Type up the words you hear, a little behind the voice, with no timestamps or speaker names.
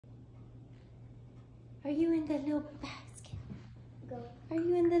Are you in the little basket? Go. Are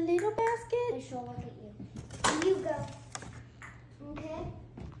you in the little basket? I shall look at you. You go. Okay?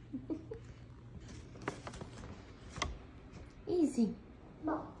 Easy.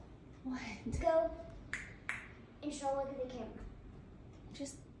 Mom, What? go and shall look at the camera.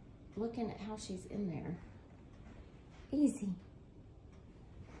 Just looking at how she's in there. Easy.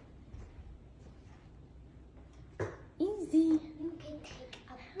 Easy. You can take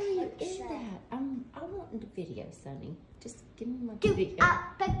a How are you picture. in that? I want the video, Sonny. Just give me my Do video. a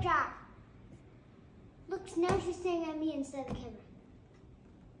picture. Look, now she's staring at me instead of the camera.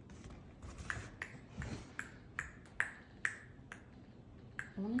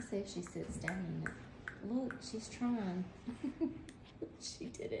 I want to see if she sits down in it. Look, she's trying. She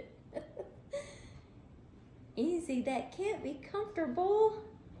did it. Easy, that can't be comfortable.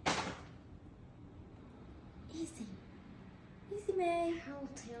 Easy. Easy, May. Her little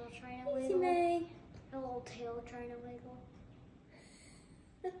tail trying to Easy, wiggle. May. Her little tail trying to wiggle.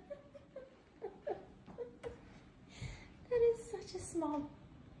 That is such a small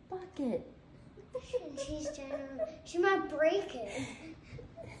bucket. And she's trying to, she might break it.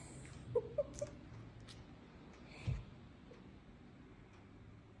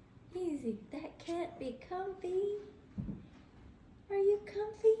 Easy, that can't be comfy. Are you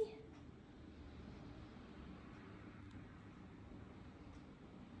comfy?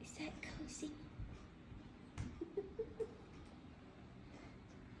 Is that cozy?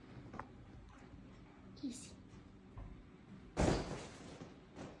 Easy.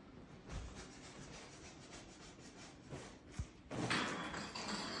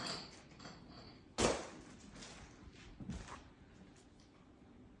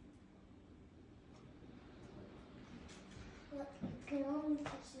 Look, you can only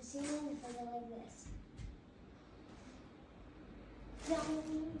touch the ceiling if I go like this.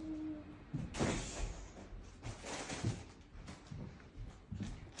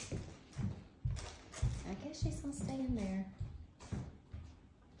 I guess she's gonna stay in there.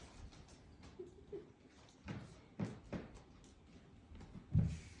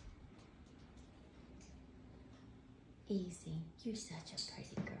 Easy, you're such a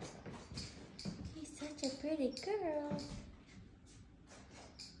pretty girl. You're such a pretty girl.